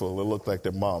beautiful. They look like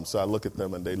their mom. So I look at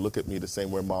them, and they look at me the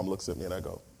same way mom looks at me, and I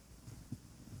go.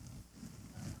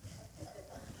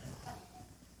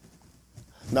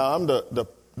 Now, I'm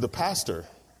the pastor.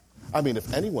 I mean,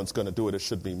 if anyone's going to do it, it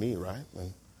should be me, right?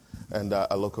 And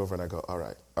I look over, and I go, all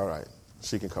right,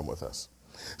 she can come with us.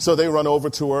 So they run over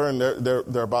to her, and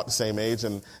they're about the same age,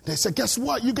 and they said, guess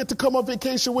what? You get to come on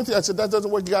vacation with you. I said, that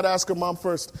doesn't work. You got to ask her mom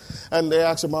first. And they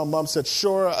asked her mom. Mom said,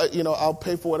 sure, I'll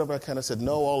pay for whatever I can. I said,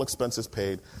 no, all expenses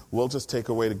paid. We'll just take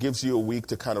her away. It gives you a week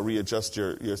to kind of readjust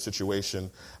your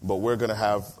situation, but we're going to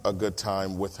have a good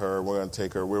time with her. We're going to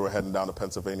take her. We were heading down to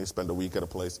Pennsylvania, spend a week at a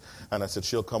place. And I said,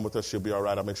 she'll come with us. She'll be all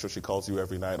right. I'll make sure she calls you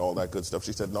every night, all that good stuff.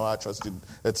 She said, no, I trust you.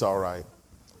 It's all right.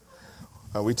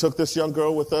 And we took this young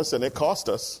girl with us, and it cost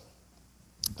us.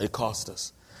 It cost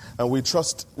us. And we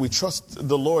trust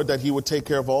the Lord that he would take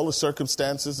care of all the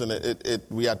circumstances, and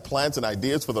we had plans and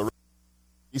ideas for the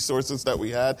resources that we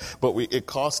had, but it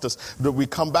cost us. We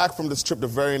come back from this trip the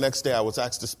very next day. I was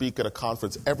asked to speak at a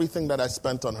conference. Everything that I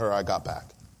spent on her, I got back.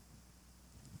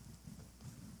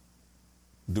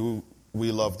 Do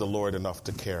we love the Lord enough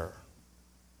to care?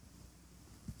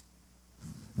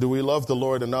 Do we love the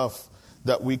Lord enough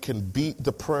that we can beat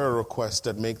the prayer request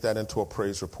and make that into a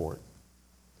praise report?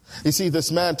 You see,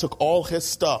 this man took all his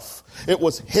stuff. It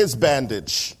was his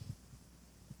bandage.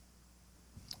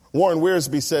 Warren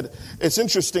Wiersbe said, it's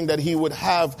interesting that he would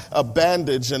have a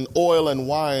bandage and oil and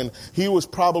wine. He was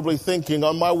probably thinking,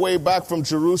 on my way back from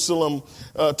Jerusalem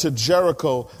to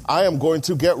Jericho, I am going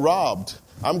to get robbed.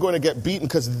 I'm going to get beaten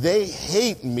because they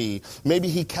hate me. Maybe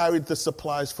he carried the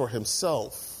supplies for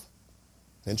himself.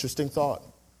 Interesting thought.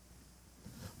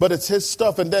 But it's his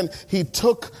stuff. And then he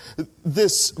took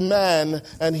this man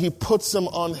and he puts him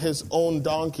on his own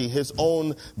donkey, his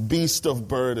own beast of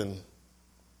burden.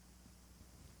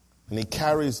 And he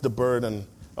carries the burden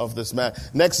of this man.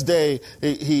 Next day,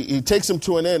 he takes him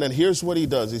to an inn, and here's what he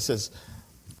does. He says,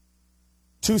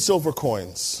 2 silver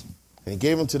coins. And he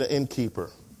gave them to the innkeeper.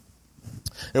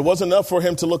 It wasn't enough for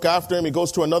him to look after him. He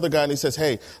goes to another guy and he says,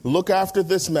 hey, look after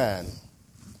this man.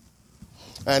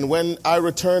 And when I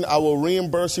return, I will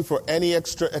reimburse you for any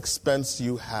extra expense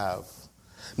you have.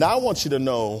 Now, I want you to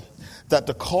know that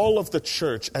the call of the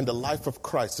church and the life of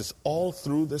Christ is all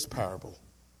through this parable.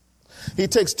 He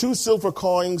takes 2 silver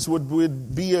coins,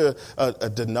 would be a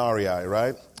denarii,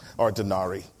 right? Or a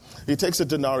denarii. He takes a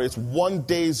denarii. It's 1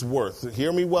 day's worth.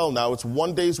 Hear me well now. It's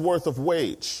 1 day's worth of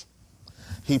wage.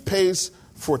 He pays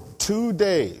for 2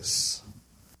 days.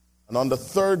 And on the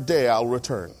 3rd day, I'll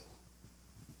return.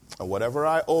 And whatever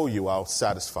I owe you, I'll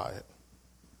satisfy it.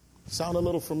 Sound a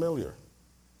little familiar?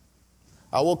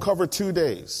 I will cover 2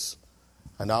 days.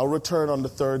 And I'll return on the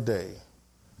 3rd day.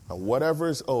 And whatever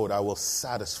is owed, I will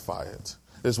satisfy it,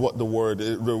 is what the word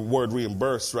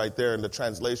reimburse right there in the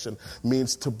translation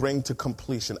means, to bring to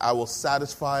completion. I will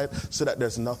satisfy it so that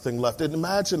there's nothing left. And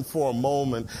imagine for a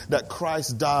moment that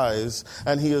Christ dies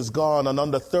and he is gone, and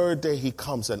on the 3rd day he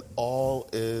comes and all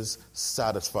is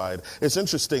satisfied. It's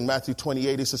interesting, Matthew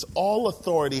 28, he says, all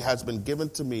authority has been given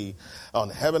to me on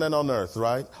heaven and on earth,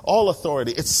 right? All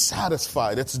authority, it's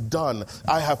satisfied, it's done.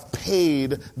 I have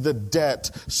paid the debt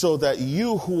so that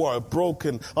you who are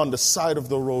broken on the side of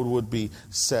the road would be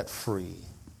set free.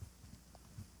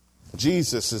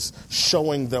 Jesus is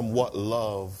showing them what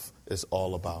love is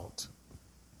all about.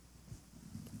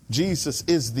 Jesus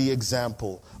is the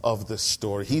example of this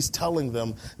story. He's telling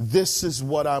them, this is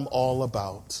what I'm all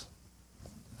about.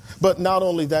 But not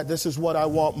only that, this is what I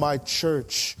want my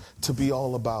church to be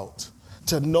all about.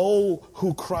 To know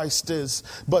who Christ is,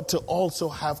 but to also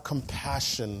have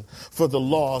compassion for the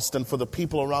lost and for the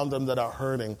people around them that are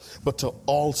hurting, but to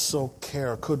also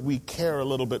care. Could we care a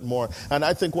little bit more? And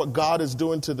I think what God is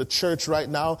doing to the church right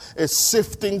now is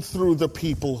sifting through the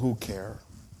people who care.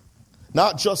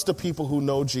 Not just the people who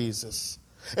know Jesus.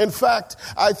 In fact,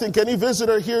 I think any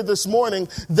visitor here this morning,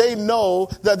 they know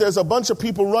that there's a bunch of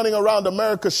people running around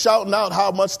America shouting out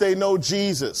how much they know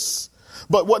Jesus.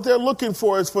 But what they're looking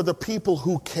for is for the people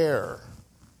who care.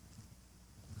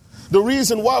 The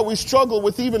reason why we struggle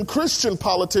with even Christian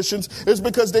politicians is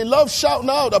because they love shouting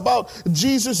out about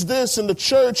Jesus this and the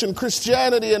church and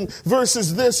Christianity and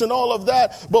versus this and all of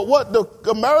that. But what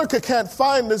America can't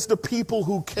find is the people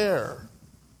who care.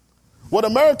 What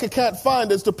America can't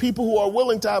find is the people who are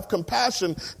willing to have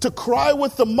compassion, to cry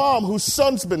with the mom whose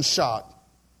son's been shot.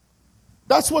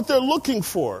 That's what they're looking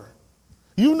for.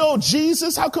 You know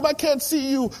Jesus? How come I can't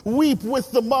see you weep with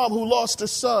the mom who lost her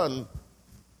son?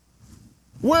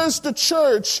 Where's the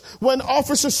church when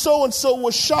Officer so-and-so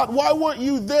was shot? Why weren't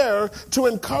you there to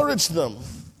encourage them?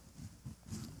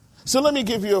 So let me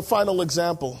give you a final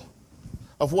example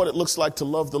of what it looks like to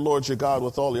love the Lord your God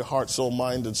with all your heart, soul,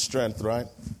 mind, and strength, right?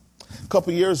 A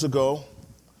couple years ago,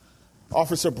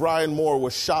 Officer Brian Moore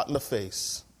was shot in the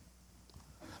face.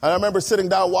 And I remember sitting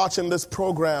down watching this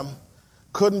program.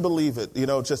 Couldn't believe it.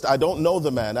 I don't know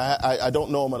the man. I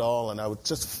don't know him at all. And I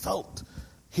just felt,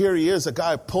 here he is. A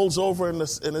guy pulls over in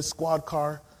his squad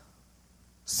car,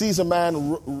 sees a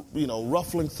man,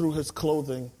 ruffling through his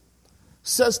clothing,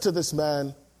 says to this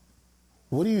man,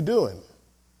 what are you doing?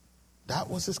 That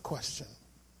was his question.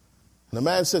 And the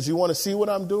man says, you want to see what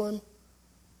I'm doing?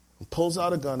 And pulls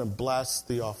out a gun and blasts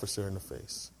the officer in the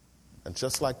face. And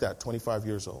just like that, 25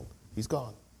 years old, he's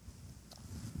gone.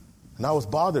 And I was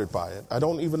bothered by it. I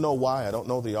don't even know why. I don't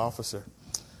know the officer.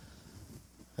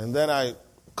 And then I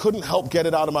couldn't help get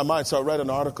it out of my mind. So I read an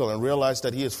article and realized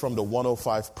that he is from the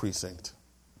 105 precinct.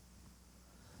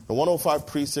 The 105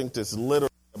 precinct is literally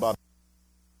about...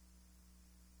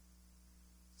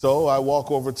 So I walk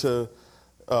over to...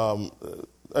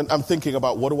 and I'm thinking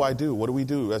about, what do I do? What do we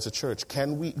do as a church?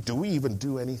 Do we even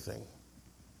do anything?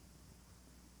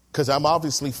 Because I'm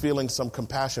obviously feeling some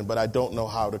compassion, but I don't know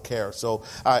how to care. So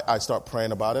I start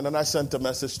praying about it, and I sent a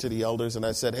message to the elders, and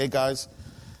I said, hey, guys,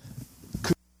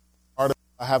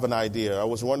 I have an idea. I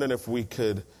was wondering if we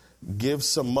could give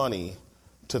some money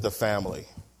to the family.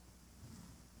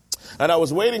 And I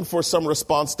was waiting for some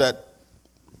response that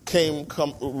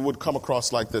would come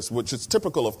across like this, which is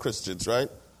typical of Christians, right?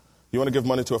 You want to give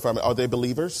money to a family. Are they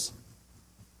believers?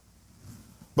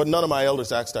 But none of my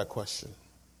elders asked that question.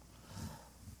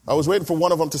 I was waiting for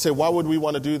one of them to say, why would we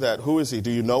want to do that? Who is he?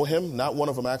 Do you know him? Not one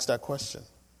of them asked that question.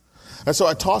 And so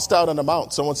I tossed out an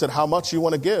amount. Someone said, how much you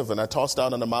want to give? And I tossed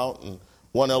out an amount, and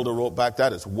one elder wrote back,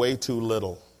 that is way too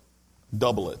little.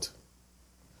 Double it.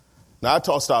 Now, I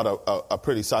tossed out a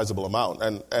pretty sizable amount,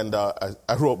 and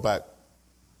I wrote back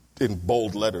in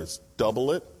bold letters,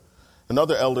 double it.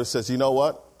 Another elder says, you know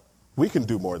what? We can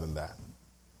do more than that.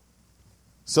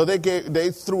 So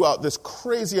they threw out this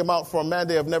crazy amount for a man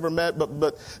they have never met,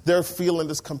 but they're feeling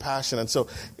this compassion. And so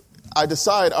I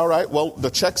decide, all right, well, the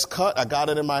check's cut. I got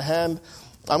it in my hand.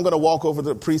 I'm going to walk over to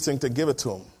the precinct and give it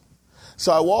to him.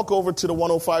 So I walk over to the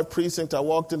 105 precinct. I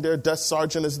walked in there. Desk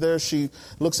sergeant is there. She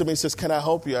looks at me and says, can I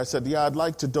help you? I said, yeah, I'd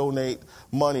like to donate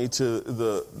money to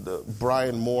the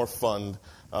Brian Moore Fund.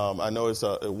 I know it's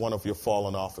one of your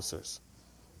fallen officers.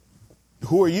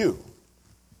 Who are you?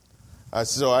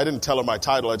 So I didn't tell her my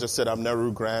title. I just said, I'm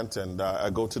Nehru Grant, and I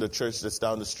go to the church that's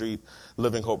down the street,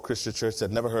 Living Hope Christian Church. I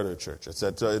said, never heard of the church. I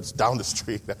said, it's down the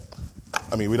street.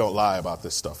 I mean, we don't lie about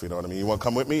this stuff, you know what I mean? You want to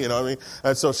come with me, you know what I mean?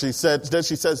 And so she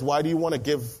says, why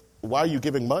are you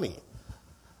giving money?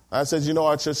 I said,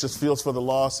 our church just feels for the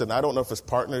lost, and I don't know if his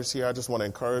partner's here. I just want to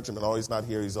encourage him, and he's not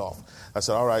here, he's off. I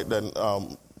said, all right, then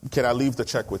can I leave the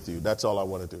check with you? That's all I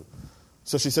want to do.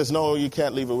 So she says, no, you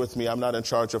can't leave it with me. I'm not in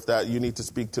charge of that. You need to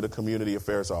speak to the community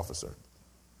affairs officer.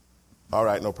 All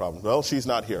right, no problem. Well, she's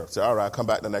not here. So, all right, I'll come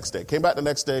back the next day. Came back the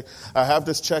next day. I have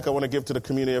this check I want to give to the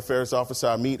community affairs officer.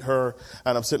 I meet her,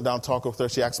 and I'm sitting down talking with her.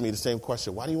 She asked me the same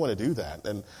question. Why do you want to do that?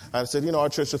 And I said, our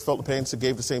church just felt the pain, so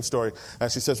gave the same story.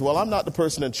 And she says, well, I'm not the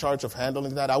person in charge of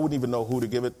handling that. I wouldn't even know who to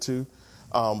give it to.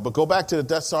 But go back to the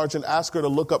desk sergeant. Ask her to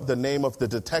look up the name of the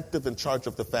detective in charge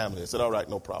of the family. I said, all right,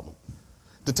 no problem.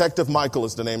 Detective Michael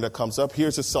is the name that comes up.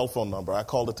 Here's his cell phone number. I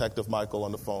called Detective Michael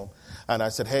on the phone, and I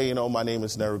said, hey, my name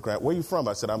is Nehru Grant. Where are you from?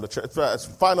 I said, I'm the church.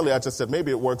 Finally, I just said, maybe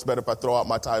it works better if I throw out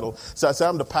my title. So I said,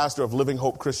 I'm the pastor of Living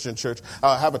Hope Christian Church.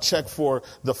 I have a check for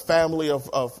the family of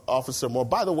Officer Moore.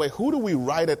 By the way, who do we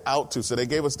write it out to? So they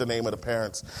gave us the name of the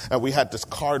parents, and we had this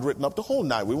card written up the whole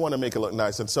night. We want to make it look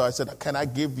nice. And so I said, can I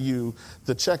give you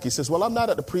the check? He says, well, I'm not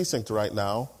at the precinct right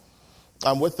now.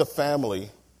 I'm with the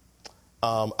family.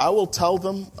 I will tell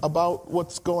them about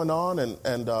what's going on,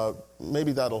 and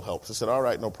maybe that'll help. So I said, all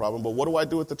right, no problem. But what do I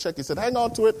do with the check? He said, hang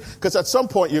on to it, because at some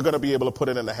point you're going to be able to put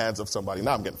it in the hands of somebody.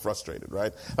 Now I'm getting frustrated,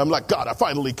 right? I'm like, God, I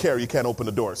finally care. You can't open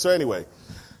the door. So anyway,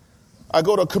 I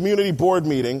go to a community board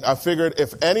meeting. I figured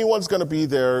if anyone's going to be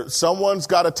there, someone's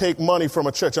got to take money from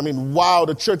a church. I mean, wow,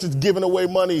 the church is giving away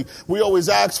money. We always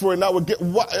ask for it. Now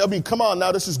come on,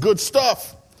 now this is good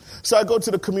stuff. So I go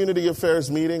to the community affairs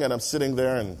meeting, and I'm sitting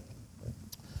there, and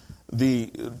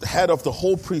the head of the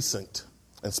whole precinct,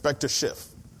 Inspector Schiff,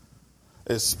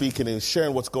 is speaking and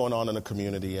sharing what's going on in the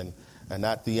community. And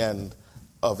at the end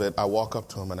of it, I walk up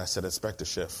to him and I said, Inspector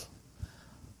Schiff,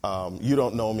 you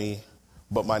don't know me,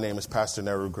 but my name is Pastor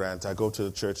Nehru Grant. I go to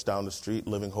the church down the street,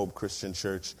 Living Hope Christian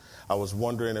Church. I was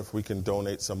wondering if we can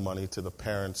donate some money to the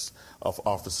parents of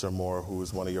Officer Moore, who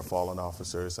is one of your fallen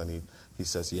officers. And he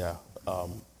says, yeah,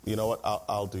 you know what,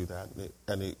 I'll do that.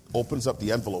 And he opens up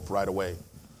the envelope right away.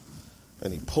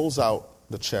 And he pulls out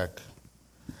the check,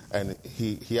 and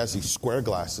he has these square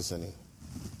glasses, and he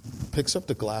picks up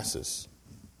the glasses,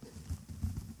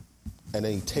 and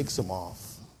then he takes them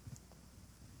off,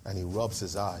 and he rubs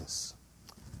his eyes.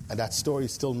 And that story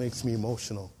still makes me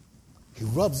emotional. He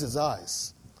rubs his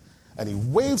eyes, and he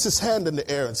waves his hand in the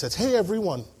air and says, hey,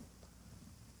 everyone,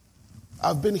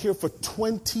 I've been here for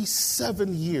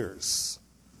 27 years,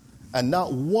 and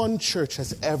not one church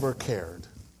has ever cared.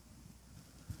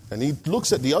 And he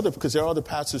looks at the other, because there are other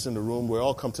pastors in the room. We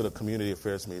all come to the community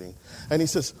affairs meeting. And he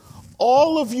says,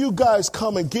 all of you guys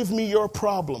come and give me your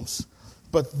problems.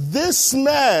 But this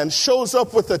man shows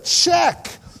up with a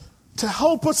check to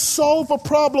help us solve a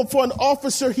problem for an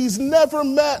officer he's never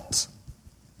met.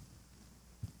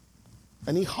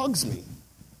 And he hugs me.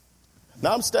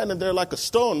 Now I'm standing there like a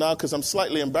stone now because I'm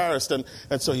slightly embarrassed. And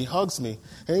so he hugs me.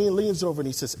 And he leans over and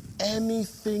he says,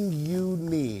 anything you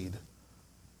need,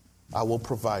 I will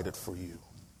provide it for you.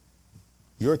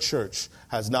 Your church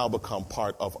has now become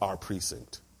part of our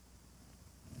precinct.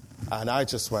 And I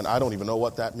just went, I don't even know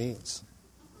what that means.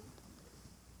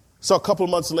 So a couple of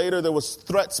months later, there was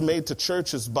threats made to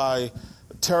churches by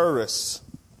terrorists.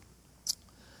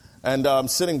 And I'm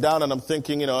sitting down and I'm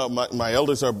thinking, my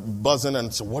elders are buzzing,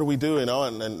 and so what do we do,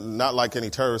 and not like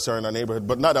any terrorists are in our neighborhood,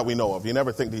 but not that we know of. You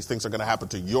never think these things are going to happen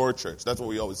to your church. That's what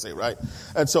we always say, right?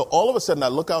 And so all of a sudden I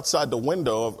look outside the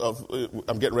window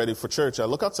I'm getting ready for church. I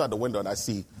look outside the window and I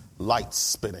see lights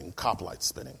spinning, cop lights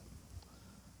spinning.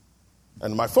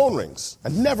 And my phone rings. I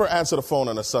never answer the phone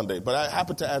on a Sunday, but I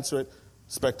happen to answer it.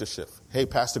 Inspector Schiff. Hey,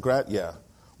 Pastor Grant, yeah.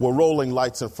 We're rolling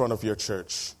lights in front of your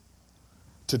church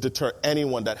to deter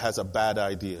anyone that has a bad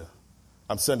idea.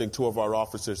 I'm sending 2 of our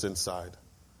officers inside.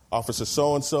 Officer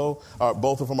so-and-so,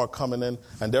 both of them are coming in,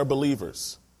 and they're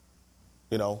believers.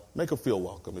 Make them feel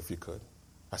welcome if you could.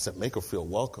 I said, make them feel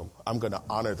welcome. I'm going to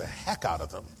honor the heck out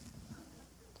of them.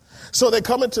 So they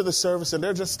come into the service, and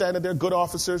they're just standing there, good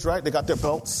officers, right? They got their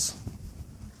belts.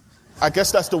 I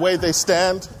guess that's the way they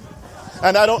stand.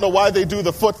 And I don't know why they do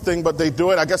the foot thing, but they do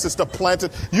it. I guess it's the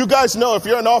planted. You guys know if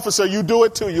you're an officer, you do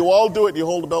it too. You all do it. You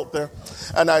hold the belt there.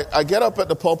 And I get up at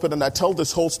the pulpit and I tell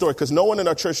this whole story because no one in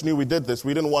our church knew we did this.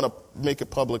 We didn't want to make it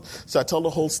public. So I tell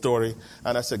the whole story.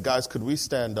 And I said, guys, could we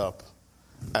stand up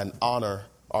and honor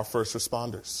our first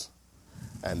responders?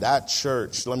 And that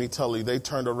church, let me tell you, they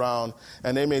turned around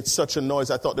and they made such a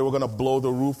noise. I thought they were going to blow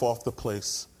the roof off the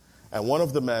place. And one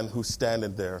of the men who's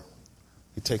standing there,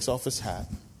 he takes off his hat.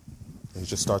 And he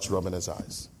just starts rubbing his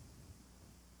eyes.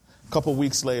 A couple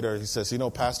weeks later, he says,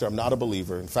 Pastor, I'm not a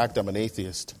believer. In fact, I'm an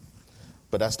atheist.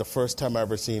 But that's the first time I've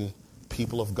ever seen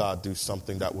people of God do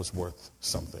something that was worth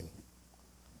something.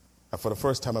 And for the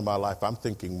first time in my life, I'm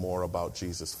thinking more about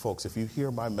Jesus. Folks, if you hear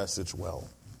my message well,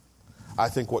 I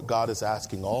think what God is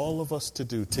asking all of us to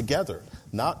do together,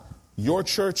 not your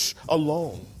church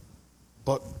alone,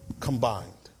 but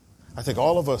combined. I think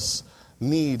all of us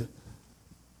need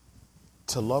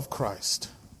to love Christ,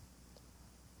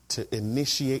 to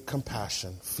initiate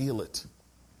compassion, feel it,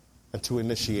 and to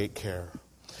initiate care.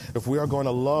 If we are going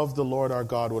to love the Lord our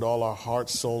God with all our heart,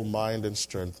 soul, mind, and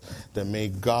strength, then may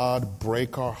God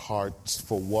break our hearts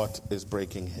for what is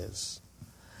breaking His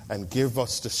and give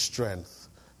us the strength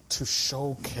to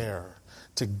show care,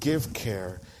 to give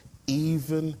care,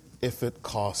 even if it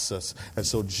costs us. And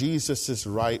so Jesus is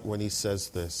right when He says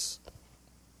this,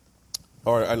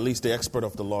 or at least the expert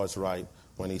of the law is right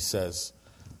when he says,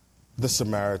 the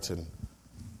Samaritan.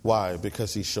 Why?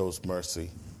 Because he shows mercy.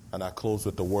 And I close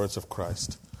with the words of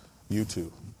Christ. You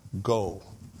too, go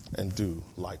and do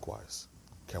likewise.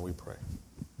 Can we pray?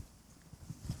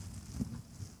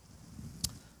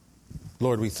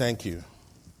 Lord, we thank you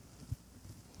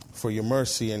for your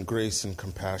mercy and grace and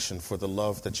compassion, for the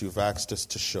love that you've asked us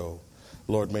to show.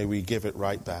 Lord, may we give it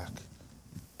right back.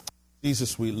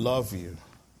 Jesus, we love you.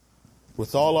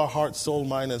 With all our heart, soul,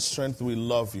 mind, and strength, we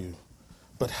love you.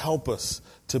 But help us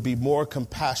to be more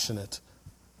compassionate.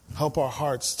 Help our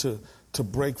hearts to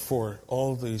break for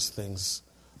all these things.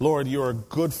 Lord, you're a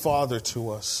good father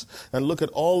to us. And look at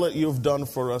all that you've done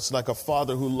for us. Like a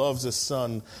father who loves his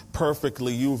son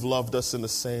perfectly, you've loved us in the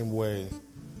same way.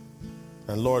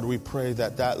 And Lord, we pray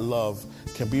that that love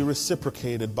can be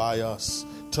reciprocated by us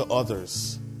to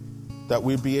others. That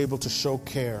we'd be able to show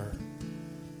care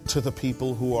to the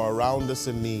people who are around us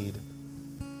in need.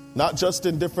 Not just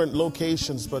in different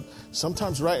locations, but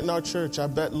sometimes right in our church. I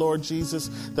bet, Lord Jesus,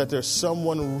 that there's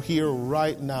someone here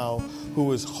right now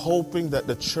who is hoping that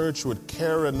the church would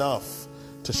care enough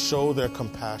to show their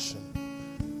compassion.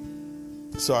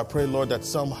 So I pray, Lord, that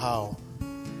somehow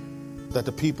that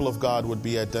the people of God would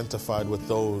be identified with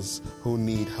those who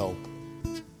need help,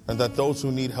 and that those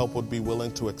who need help would be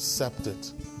willing to accept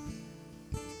it.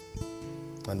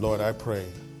 And Lord, I pray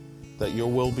that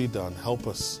your will be done. Help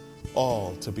us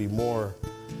all to be more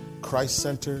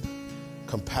Christ-centered,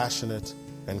 compassionate,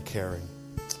 and caring.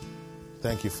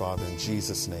 Thank you, Father, in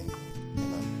Jesus' name.